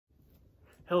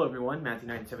Hello everyone,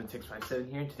 Matthew97657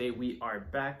 here, and today we are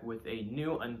back with a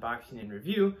new unboxing and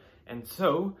review. And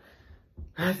so,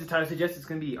 as the title suggests, it's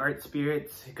going to be Art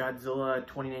Spirits Godzilla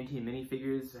 2019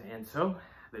 minifigures, and so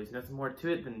there's nothing more to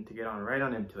it than to get on right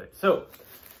on into it. So,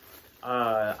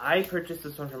 I purchased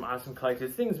this one from Awesome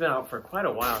Collectors. This thing's been out for quite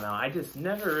a while now. I just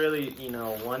never really,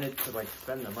 wanted to like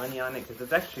spend the money on it because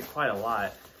it's actually quite a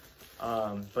lot.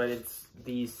 But it's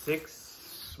the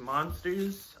 6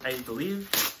 monsters, I believe.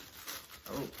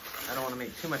 Oh, I don't want to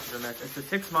make too much of a mess. It's the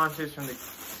 6 monsters from the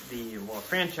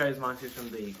franchise monsters from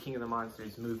the King of the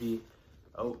Monsters movie.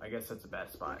 Oh, I guess that's a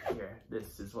bad spot here.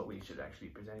 This is what we should actually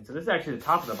be presenting. So this is actually the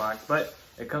top of the box, but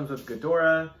it comes with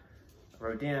Ghidorah,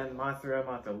 Rodan, Mothra,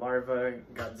 Mothra Larva,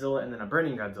 Godzilla, and then a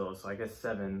Burning Godzilla, so I guess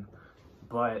 7.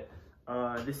 But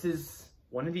this is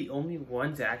one of the only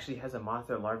ones that actually has a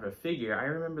Mothra Larva figure. I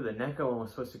remember the NECA one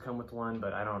was supposed to come with one,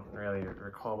 but I don't really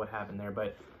recall what happened there.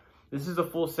 But this is a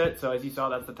full set, so as you saw,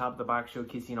 that's the top of the box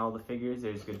showcasing all the figures.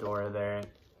 There's Ghidorah there,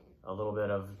 a little bit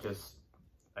of just,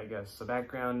 I guess, the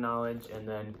background knowledge, and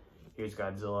then here's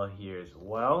Godzilla here as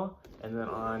well. And then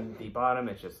on the bottom,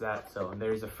 it's just that. So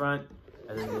there's the front,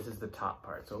 and then this is the top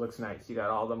part. So it looks nice. You got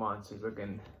all the monsters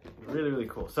looking really, really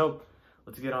cool. So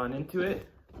let's get on into it.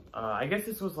 I guess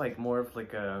this was like more of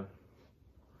like a,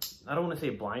 I don't want to say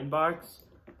blind box,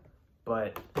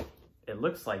 but it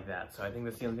looks like that. So I think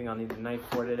that's the only thing I'll need the knife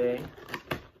for today.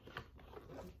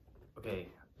 Okay,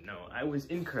 no, I was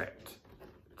incorrect.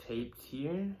 Taped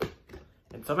here.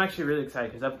 And so I'm actually really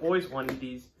excited because I've always wanted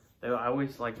these. I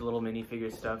always like the little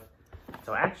minifigure stuff.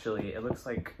 So actually, it looks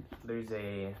like there's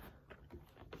a,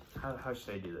 how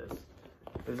should I do this?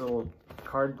 There's a little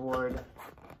cardboard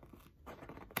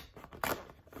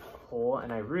hole,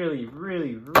 and I really,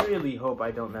 really, really hope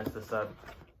I don't mess this up.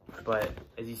 But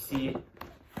as you see,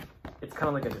 it's kind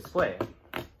of like a display.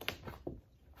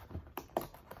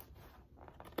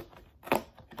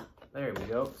 There we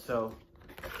go. So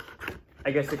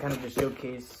I guess it kind of just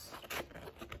showcase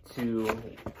to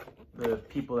the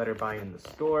people that are buying in the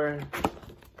store.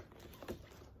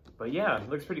 But yeah, it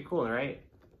looks pretty cool, right?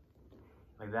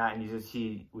 Like that, and you just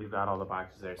see we've got all the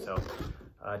boxes there. So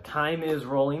time is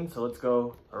rolling, so let's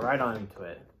go right on into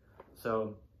it.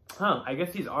 So, I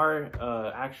guess these are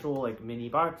actual like mini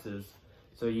boxes.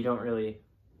 So you don't really,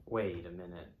 wait a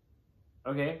minute.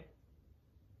 Okay,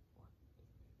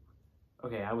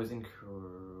 I was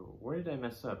where did I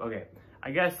mess up? Okay, I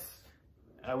guess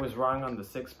I was wrong on the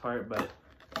 6 part, but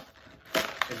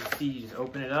as you see, you just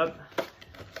open it up.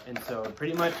 And so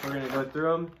pretty much we're gonna go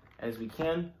through them as we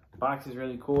can. The box is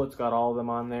really cool. It's got all of them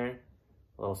on there.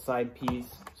 A little side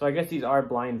piece. So I guess these are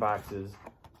blind boxes,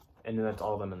 and then that's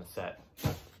all of them in the set.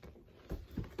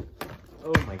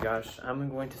 Oh my gosh, I'm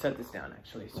going to set this down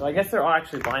actually. So I guess they're all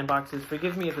actually blind boxes.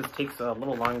 Forgive me if this takes a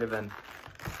little longer than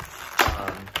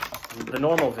the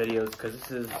normal videos, because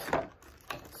this is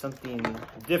something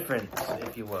different,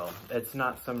 if you will. It's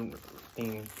not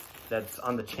something that's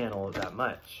on the channel that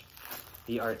much.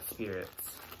 The Art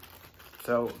Spirits.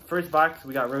 So first box,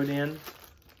 we got Rodan,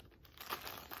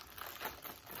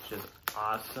 which is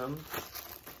awesome.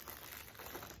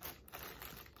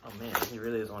 Oh man, he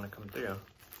really doesn't want to come through.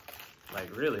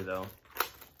 Like, really, though.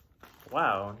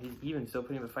 Wow, he's even still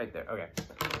putting up a fight there. Okay,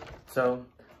 so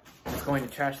I'm just going to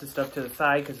trash this stuff to the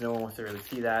side because no one wants to really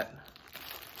see that.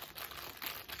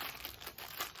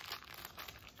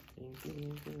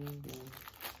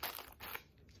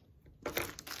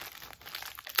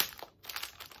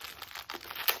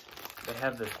 They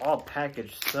have this all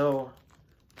packaged so,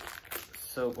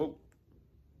 oh.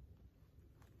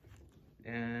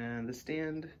 And the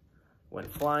stand went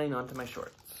flying onto my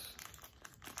shorts.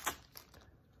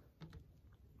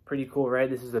 Pretty cool, right?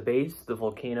 This is the base, the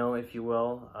volcano, if you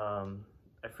will.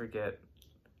 I forget,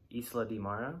 Isla de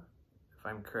Mara, if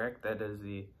I'm correct. That is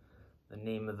the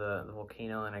name of the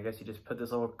volcano. And I guess you just put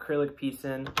this little acrylic piece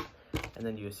in, and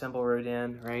then you assemble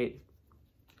Rodan, right?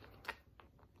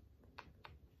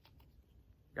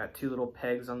 Got 2 little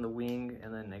pegs on the wing,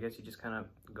 and then I guess you just kind of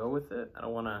go with it. I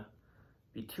don't want to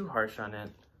be too harsh on it,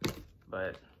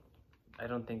 but I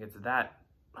don't think it's that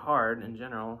hard in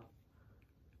general.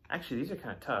 Actually, these are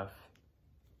kind of tough.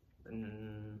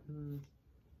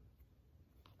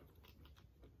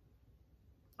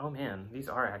 Oh man, these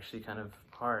are actually kind of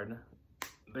hard.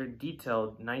 They're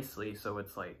detailed nicely, so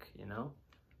it's like,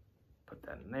 put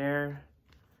that in there.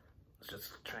 Let's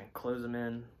just try and close them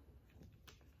in.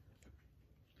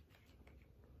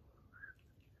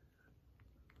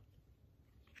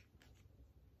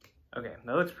 Okay,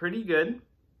 that looks pretty good.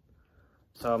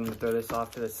 So I'm gonna throw this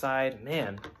off to the side.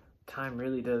 Man, time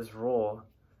really does roll.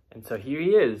 And so here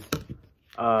he is.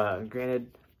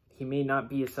 Granted, he may not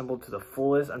be assembled to the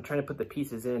fullest. I'm trying to put the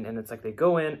pieces in, and it's like they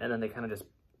go in and then they kind of just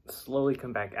slowly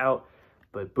come back out.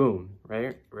 But boom,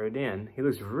 right in. He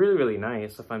looks really, really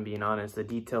nice, if I'm being honest. The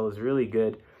detail is really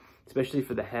good, especially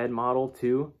for the head model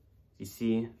too. You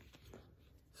see,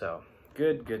 so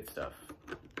good stuff.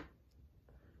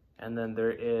 And then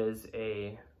there is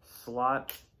a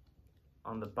slot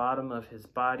on the bottom of his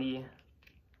body,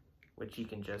 which you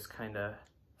can just kind of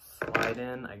slide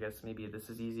in. I guess maybe this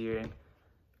is easier.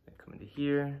 Come into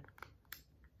here.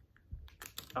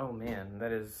 Oh man,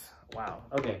 that is, wow.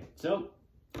 Okay, so,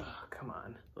 oh, come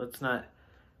on. Let's not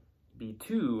be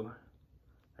too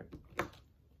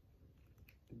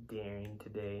daring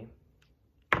today.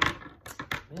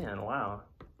 Man, wow.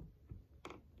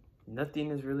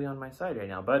 Nothing is really on my side right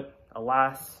now, but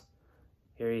alas,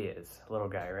 here he is, little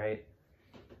guy, right?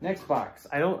 Next box.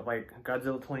 I don't like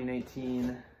Godzilla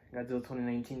 2019.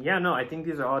 Yeah, no, I think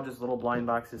these are all just little blind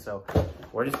boxes, so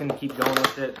we're just gonna keep going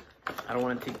with it. I don't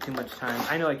want to take too much time.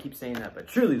 I know I keep saying that, but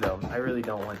truly though, I really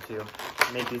don't want to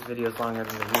make these videos longer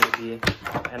than they need to be.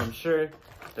 And I'm sure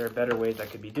there are better ways I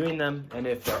could be doing them. And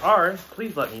if there are,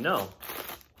 please let me know.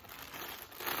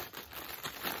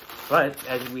 But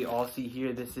as we all see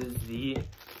here, this is the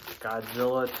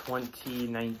Godzilla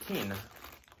 2019,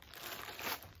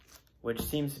 which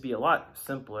seems to be a lot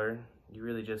simpler. You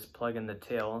really just plug in the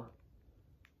tail.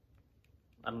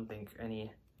 I don't think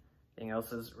anything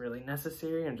else is really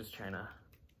necessary. I'm just trying to,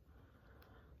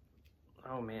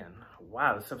 oh man,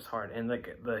 wow, this stuff's hard. And like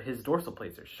his dorsal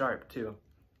plates are sharp too.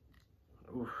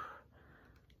 Oof.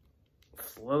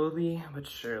 Slowly but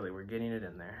surely, we're getting it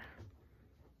in there.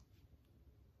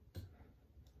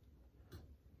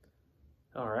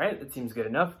 All right, that seems good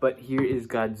enough, but here is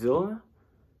Godzilla.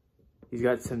 He's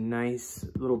got some nice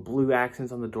little blue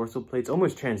accents on the dorsal plates,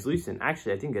 almost translucent.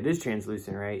 Actually, I think it is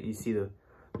translucent, right? You see the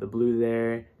blue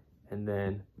there, and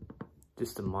then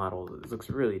just the model. It looks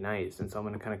really nice, and so I'm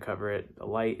gonna kind of cover it a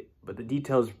light, but the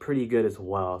detail is pretty good as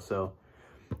well. So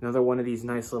another one of these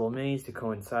nice little minis to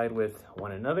coincide with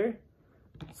one another.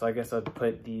 So I guess I'll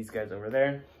put these guys over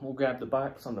there. We'll grab the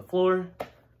box on the floor.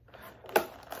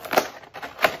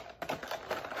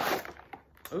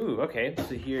 Ooh, okay,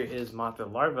 so here is Mothra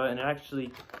larva, and it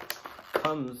actually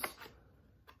comes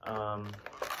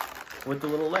with the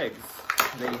little legs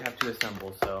that you have to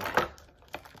assemble, so.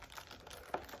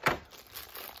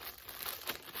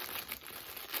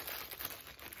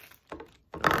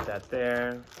 Put that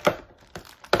there.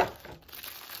 I'm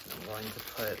going to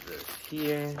put this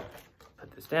here, put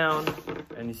this down,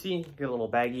 and you see, get a little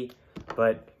baggy,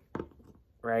 but,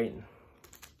 right.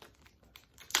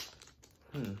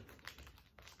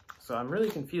 So I'm really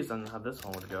confused on how this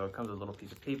one would go. It comes with a little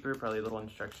piece of paper, probably a little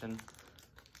instruction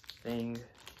thing.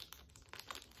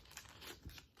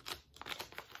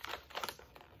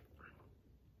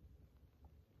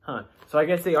 Huh. So I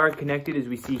guess they are connected as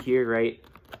we see here, right?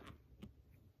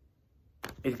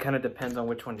 It kind of depends on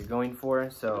which one you're going for,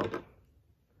 so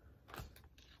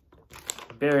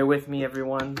bear with me,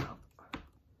 everyone.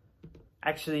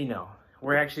 Actually, no.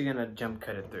 We're actually gonna jump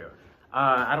cut it through.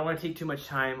 I don't want to take too much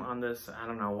time on this. I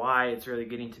don't know why it's really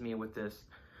getting to me with this.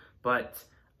 But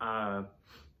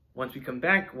once we come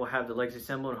back, we'll have the legs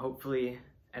assembled, and hopefully,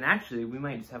 and actually, we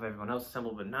might just have everyone else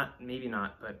assembled, but maybe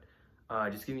not. But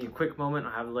just give me a quick moment.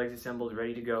 I'll have the legs assembled,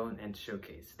 ready to go and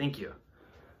showcase. Thank you.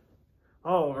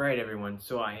 All right, everyone.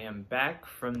 So I am back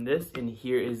from this, and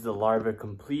here is the larva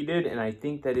completed. And I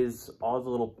think that is all the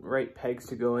little right pegs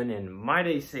to go in. And might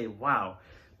I say, wow,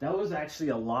 that was actually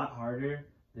a lot harder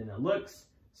than it looks.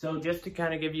 So just to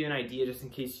kind of give you an idea, just in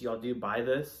case y'all do buy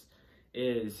this,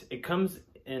 is it comes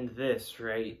in this,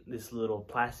 right? This little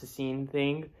plasticine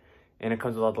thing, and it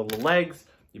comes with all the little legs.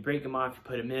 You break them off, you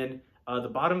put them in. The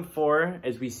bottom four,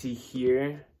 as we see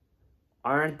here,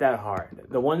 aren't that hard.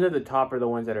 The ones at the top are the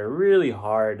ones that are really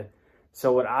hard.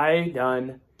 So what I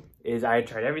done is I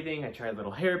tried everything. I tried a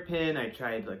little hairpin. I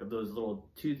tried like those little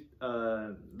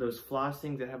those floss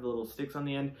things that have the little sticks on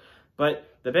the end.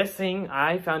 But the best thing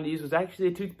I found to use was actually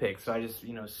a toothpick. So I just,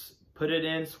 put it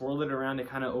in, swirl it around to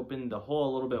kind of open the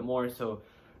hole a little bit more so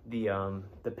the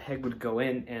peg would go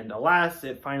in. And alas,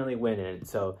 it finally went in.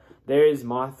 So there is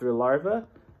Mothra larva,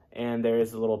 and there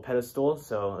is a little pedestal.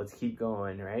 So let's keep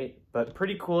going, right? But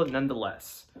pretty cool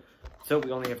nonetheless. So we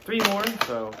only have 3 more,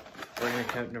 so we're going to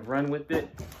kind of run with it.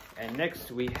 And next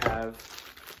we have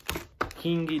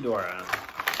King Ghidorah.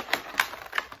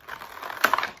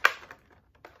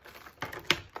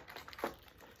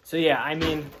 So yeah, I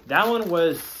mean, that one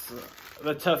was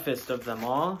the toughest of them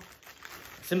all,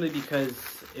 simply because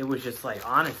it was just like,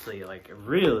 honestly, like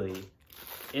really,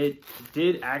 it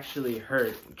did actually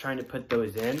hurt trying to put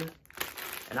those in.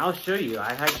 And I'll show you. I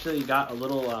actually got a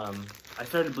little, I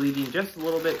started bleeding just a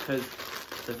little bit because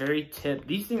the very tip,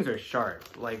 these things are sharp.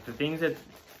 Like the things that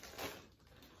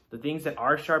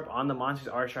are sharp on the monsters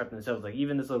are sharp themselves. Like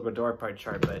even this little Ghidorah part's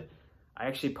sharp, but I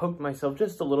actually poked myself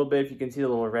just a little bit. If you can see the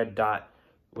little red dot,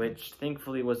 which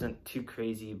thankfully wasn't too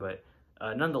crazy, but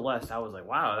nonetheless, I was like,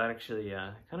 wow, that actually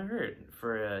kind of hurt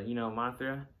for, you know,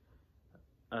 Mothra,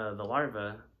 the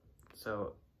larva.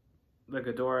 So the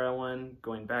Ghidorah one,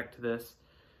 going back to this,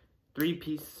 3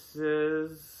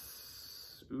 pieces.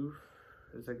 Oof,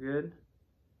 is that good?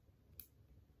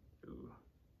 Ooh.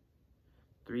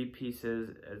 3 pieces,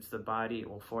 it's the body,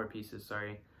 well 4 pieces,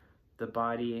 sorry. The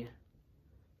body,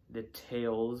 the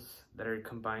tails that are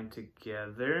combined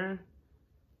together,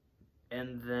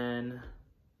 and then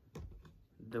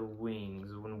the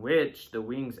wings, in which the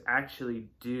wings actually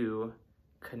do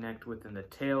connect within the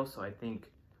tail, so I think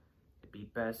it'd be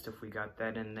best if we got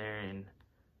that in there, and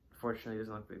unfortunately it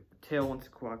doesn't look like the tail wants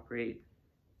to cooperate.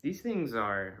 These things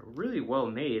are really well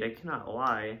made, I cannot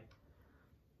lie.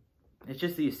 It's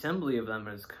just the assembly of them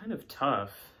is kind of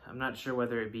tough. I'm not sure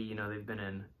whether it be, you know, they've been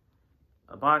in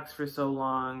a box for so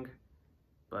long,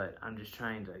 but I'm just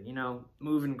trying to, you know,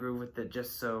 move and groove with it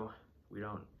just so we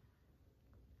don't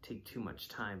take too much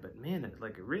time. But man, it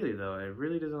really though, it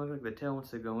really doesn't look like the tail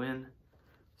wants to go in.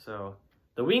 So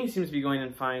the wing seems to be going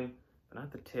in fine, but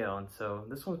not the tail. And so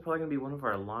this one's probably gonna be one of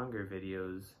our longer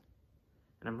videos.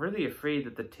 And I'm really afraid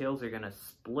that the tails are gonna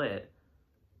split,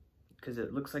 because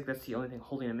it looks like that's the only thing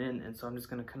holding them in, and so I'm just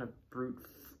gonna kind of brute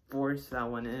force that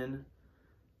one in.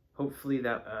 Hopefully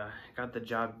that got the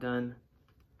job done.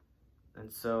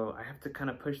 And so I have to kind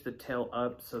of push the tail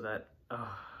up so that,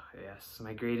 oh yes,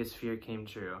 my greatest fear came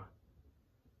true.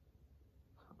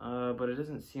 But it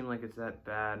doesn't seem like it's that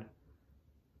bad.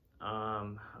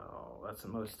 Oh, that's the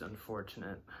most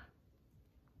unfortunate.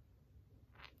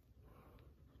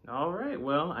 All right,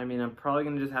 well, I mean, I'm probably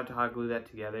gonna just have to hot glue that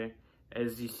together.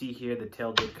 As you see here, the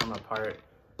tail did come apart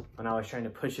when I was trying to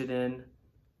push it in.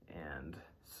 And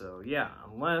so, yeah,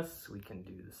 unless we can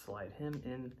slide him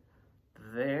in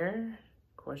there,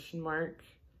 question mark.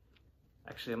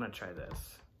 Actually, I'm gonna try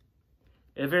this.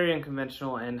 It's very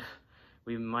unconventional, and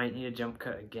we might need a jump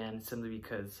cut again, simply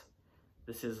because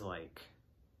this is like,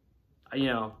 you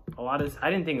know, I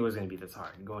didn't think it was gonna be this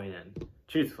hard going in,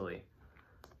 truthfully.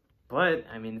 But,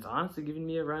 I mean, it's honestly giving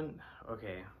me a run.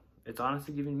 Okay. It's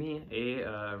honestly giving me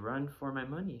a run for my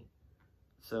money.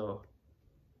 So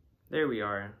there we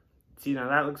are. See, now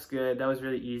that looks good. That was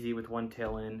really easy with one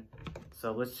tail in.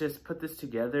 So let's just put this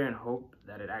together and hope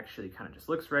that it actually kind of just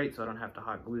looks right, so I don't have to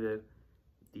hot glue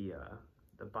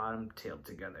the bottom tail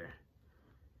together.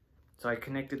 So I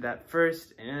connected that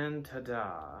first, and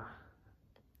ta-da.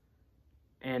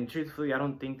 And truthfully, I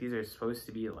don't think these are supposed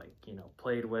to be, like, you know,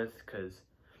 played with, because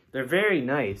they're very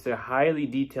nice. They're highly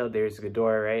detailed. There's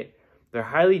Ghidorah, right? They're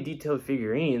highly detailed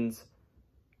figurines.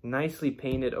 Nicely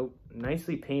painted. Oh,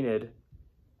 nicely painted.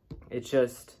 It's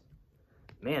just,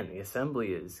 man, the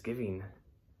assembly is giving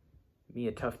me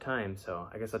a tough time. So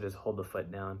I guess I'll just hold the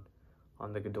foot down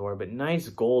on the Ghidorah. But nice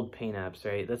gold paint apps,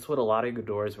 right? That's what a lot of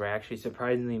Ghidorahs were actually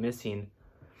surprisingly missing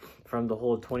from the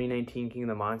whole 2019 King of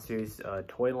the Monsters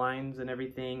toy lines and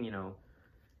everything, you know.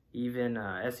 Even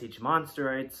SH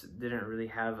Monsterites didn't really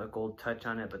have a gold touch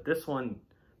on it, but this one,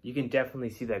 you can definitely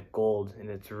see that gold, and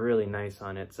it's really nice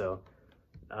on it. So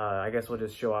I guess we'll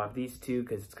just show off these two,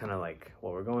 because it's kind of like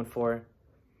what we're going for.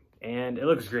 And it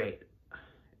looks great.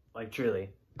 Like, truly.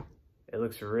 It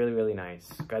looks really, really nice.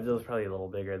 Godzilla's probably a little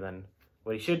bigger than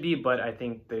what he should be, but I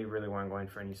think they really weren't going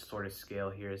for any sort of scale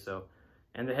here. So,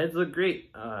 and the heads look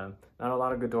great. Not a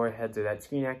lot of Ghidorah heads are that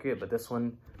screen accurate, but this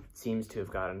one seems to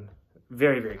have gotten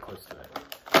very, very close to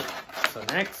it. So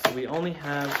next, we only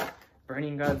have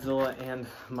Burning Godzilla and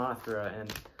Mothra,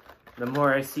 and the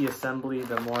more I see assembly,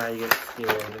 the more I get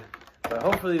scared. But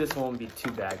hopefully this won't be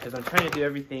too bad, because I'm trying to do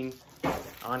everything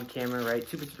on camera, right?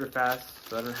 Super fast,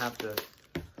 so I don't have to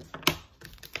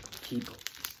keep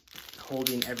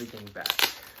holding everything back.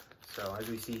 So as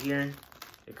we see here,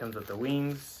 it comes with the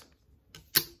wings.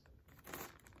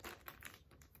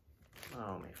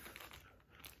 Oh my,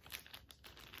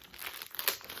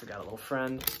 got a little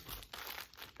friend.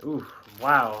 Ooh,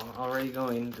 wow, already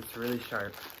going. It's really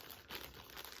sharp.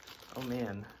 Oh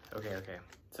man. Okay.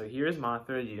 So here's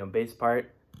Mothra, you know, base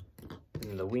part.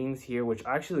 And the wings here, which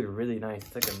actually are really nice.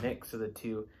 It's like a mix of the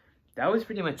two. That was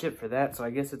pretty much it for that. So I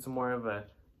guess it's more of a,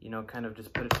 you know, kind of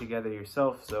just put it together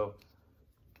yourself. So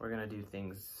we're gonna do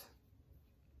things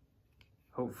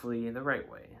hopefully the right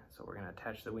way. So we're gonna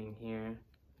attach the wing here.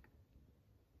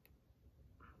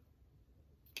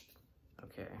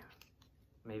 Okay,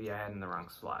 maybe I had in the wrong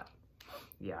slot.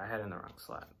 Yeah, I had it in the wrong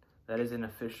slot. That is an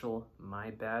official my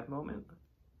bad moment.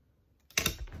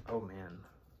 Oh man,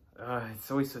 it's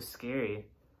always so scary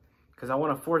because I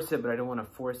want to force it, but I don't want to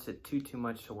force it too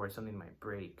much to where something might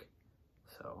break.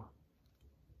 So,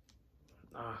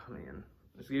 oh man,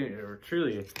 it's getting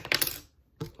truly.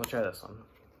 We'll try this one.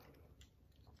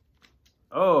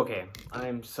 Oh, okay.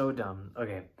 I'm so dumb.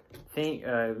 Okay,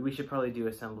 we should probably do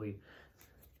assembly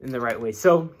in the right way.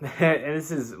 So, and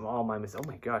this is all my mistake. Oh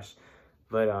my gosh,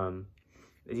 but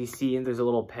as you see, there's a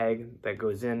little peg that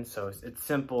goes in, so it's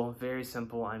simple, very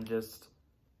simple. I'm just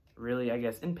really, I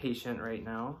guess, impatient right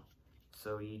now.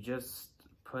 So you just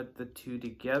put the two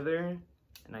together,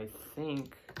 and I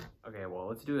think, okay, well,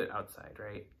 let's do it outside,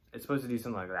 right? It's supposed to do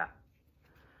something like that.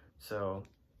 So,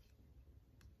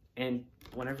 and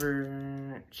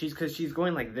whenever because she's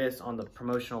going like this on the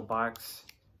promotional box.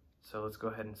 So let's go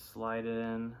ahead and slide it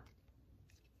in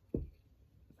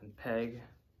and peg.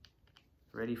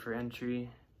 Ready for entry.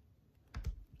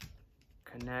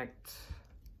 Connect.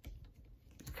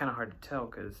 It's kind of hard to tell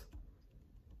because,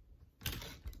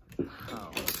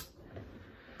 oh,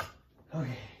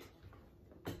 okay.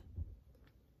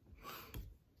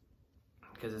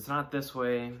 Because it's not this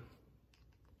way.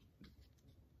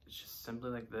 It's just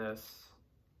simply like this.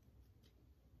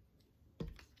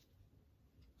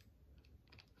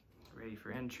 Ready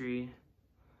for entry.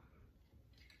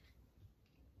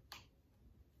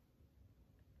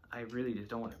 I really just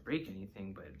don't want to break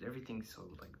anything, but everything's so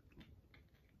like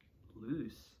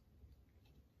loose.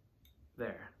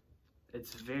 There.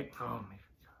 It's very, oh my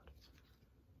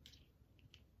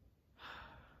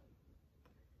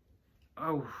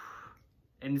God. Oh.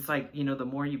 And it's like, you know, the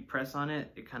more you press on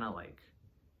it, it kind of like,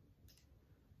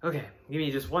 okay, give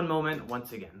me just one moment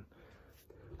once again.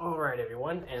 All right,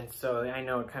 everyone. And so I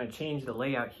know it kind of changed the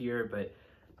layout here, but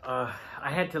I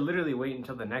had to literally wait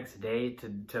until the next day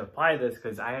to apply this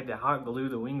because I had to hot glue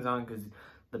the wings on because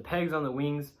the pegs on the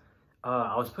wings,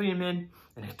 I was putting them in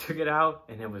and I took it out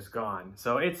and it was gone.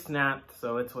 So it snapped,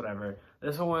 so it's whatever.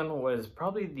 This one was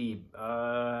probably the,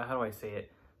 how do I say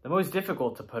it? The most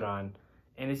difficult to put on.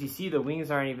 And as you see, the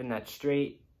wings aren't even that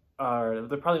straight.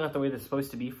 They're probably not the way they're supposed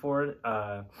to be for it.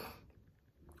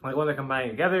 Like when they're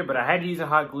combining together, but I had to use a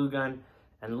hot glue gun,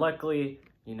 and luckily,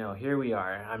 you know, here we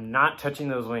are. I'm not touching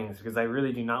those wings because I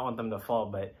really do not want them to fall,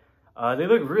 but they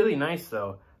look really nice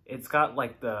though. It's got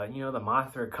like the, you know, the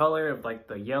Mothra color of like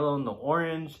the yellow and the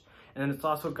orange, and then it's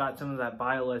also got some of that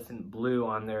bioluminescent blue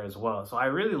on there as well. So I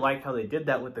really liked how they did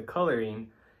that with the coloring.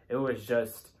 It was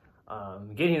just,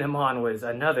 getting them on was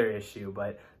another issue,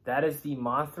 but that is the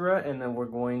Mothra, and then we're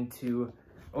going to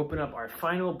open up our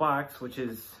final box, which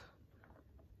is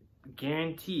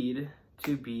guaranteed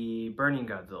to be Burning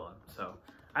Godzilla. So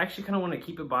I actually kind of want to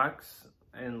keep a box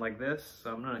and like this,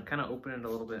 so I'm gonna kind of open it a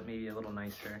little bit, maybe a little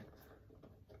nicer.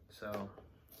 So,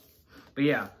 but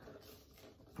yeah,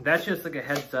 that's just like a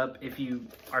heads up if you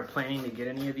are planning to get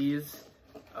any of these.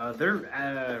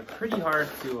 They're pretty hard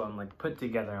to like put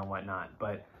together and whatnot,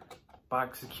 but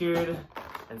box secured.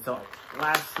 And so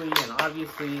lastly and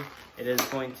obviously it is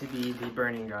going to be the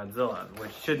Burning Godzilla,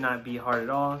 which should not be hard at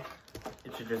all.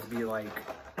 It should just be like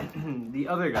the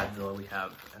other Godzilla we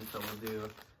have. And so we'll do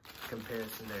a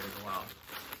comparison there as well.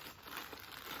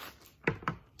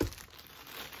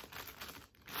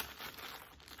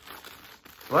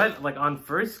 But like on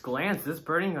first glance, this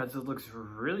Burning Godzilla looks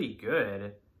really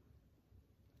good.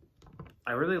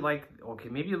 I really like, okay,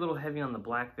 maybe a little heavy on the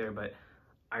black there, but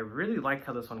I really like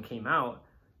how this one came out.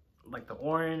 Like the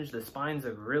orange, the spines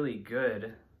look really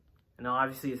good. And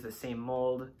obviously it's the same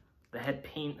mold. The head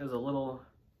paint is a little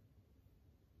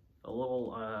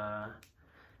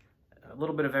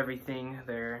bit of everything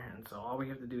there. And so all we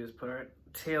have to do is put our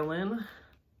tail in.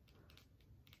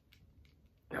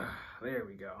 There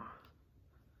we go.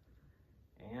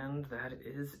 And that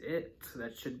is it.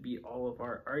 That should be all of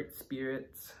our Art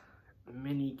Spirits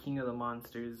mini King of the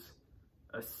Monsters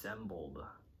assembled.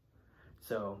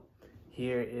 So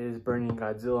here is Burning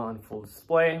Godzilla on full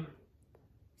display. As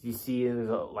you see,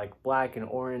 there's like black and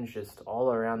orange just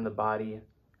all around the body.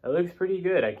 It looks pretty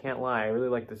good, I can't lie. I really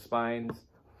like the spines.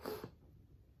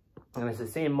 And it's the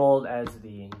same mold as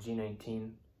the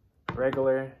G19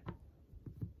 regular.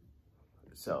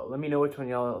 So let me know which one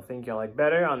y'all think y'all like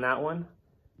better on that one.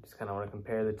 Just kind of want to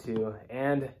compare the two.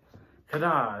 And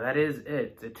ta-da, that is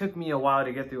it. It took me a while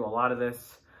to get through a lot of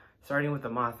this. Starting with the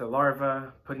Mothra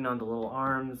larva, putting on the little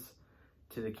arms,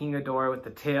 to the King Ghidorah with the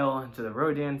tail, to the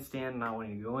Rodan stand not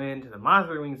wanting to go in, to the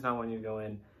Mothra wings not wanting to go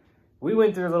in. We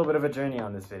went through a little bit of a journey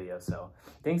on this video, so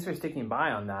thanks for sticking by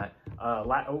on that.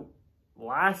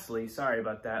 Lastly, sorry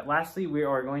about that. Lastly, we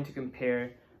are going to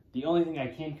compare The only thing I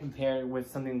can compare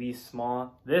with something this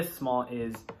small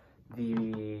is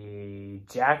the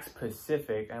Jakks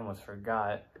Pacific. I almost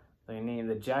forgot the name,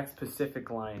 the Jakks Pacific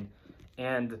line.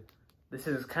 And this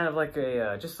is kind of like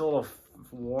a, just a little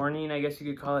warning, I guess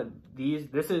you could call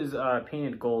it. This is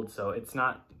painted gold, so it's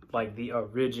not like the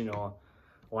original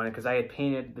one, because I had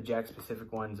painted the Jakks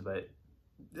Pacific ones, but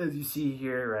as you see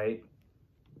here, right?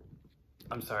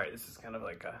 I'm sorry, this is kind of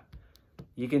like a,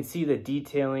 you can see the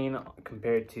detailing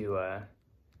compared to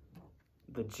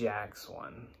the Jakks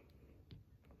one,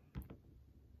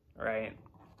 right?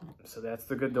 So that's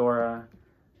the Ghidorah.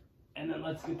 And then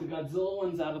let's get the Godzilla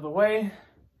ones out of the way.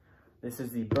 This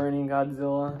is the Burning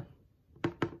Godzilla.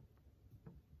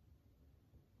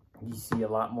 You see a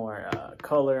lot more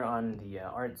color on the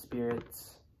art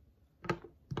spirits.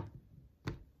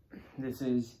 This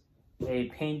is a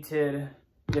painted,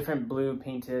 different blue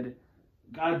painted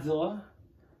Godzilla.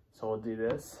 So we'll do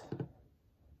this.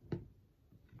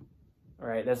 All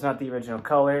right, that's not the original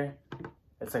color.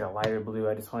 It's like a lighter blue.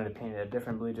 I just wanted to paint it a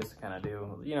different blue just to kind of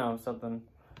do, you know, something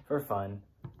for fun.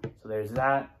 So there's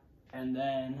that. And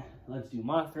then let's do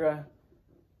Mothra.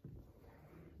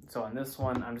 So on this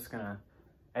one, I'm just gonna,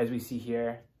 as we see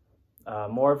here,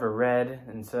 more of a red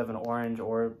instead of an orange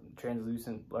or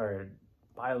translucent or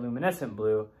bioluminescent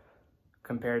blue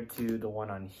compared to the one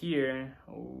on here.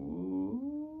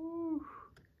 Ooh.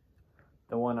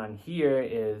 The one on here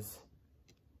is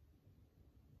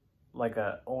like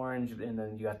a orange, and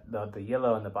then you got the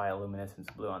yellow and the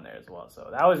bioluminescence blue on there as well. So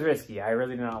that was risky. I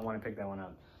really did not want to pick that one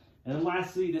up. And then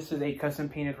lastly, this is a custom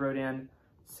painted Rodan.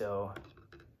 So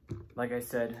like I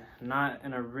said, not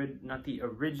the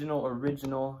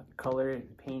original color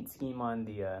paint scheme on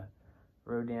the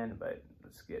Rodan, but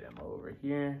let's get him over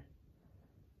here.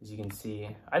 As you can see,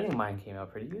 I think mine came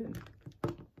out pretty good.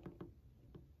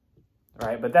 All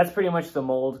right, but that's pretty much the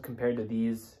mold compared to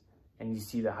these, and you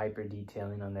see the hyper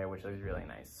detailing on there, which looks really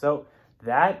nice. So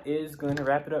that is going to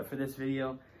wrap it up for this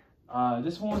video.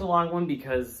 This one was a long one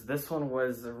because this one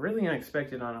was really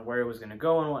unexpected on where it was going to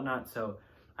go and whatnot, so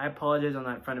I apologize on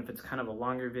that front if it's kind of a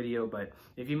longer video, but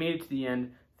if you made it to the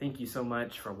end, thank you so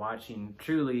much for watching.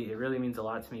 Truly, it really means a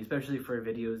lot to me, especially for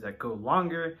videos that go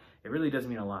longer. It really does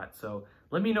mean a lot. So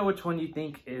let me know which one you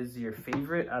think is your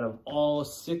favorite out of all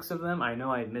 6 of them. I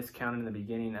know I miscounted in the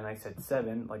beginning and I said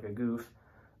 7, like a goof,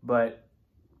 but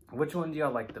which one do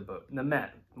y'all like the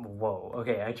Met? Whoa,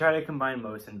 okay, I try to combine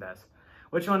most and best.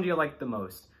 Which one do you like the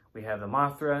most? We have the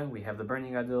Mothra, we have the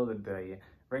Burning Godzilla, the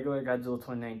regular Godzilla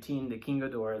 2019, the King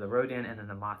Ghidorah, the Rodan, and then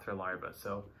the Mothra larva.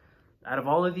 So out of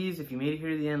all of these, if you made it here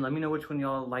to the end, let me know which one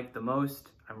y'all like the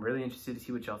most. I'm really interested to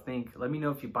see what y'all think. Let me know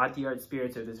if you bought the art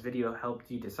spirits or this video helped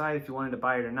you decide if you wanted to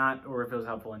buy it or not, or if it was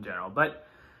helpful in general. But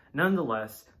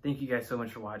nonetheless, thank you guys so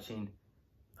much for watching.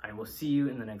 I will see you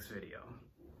in the next video.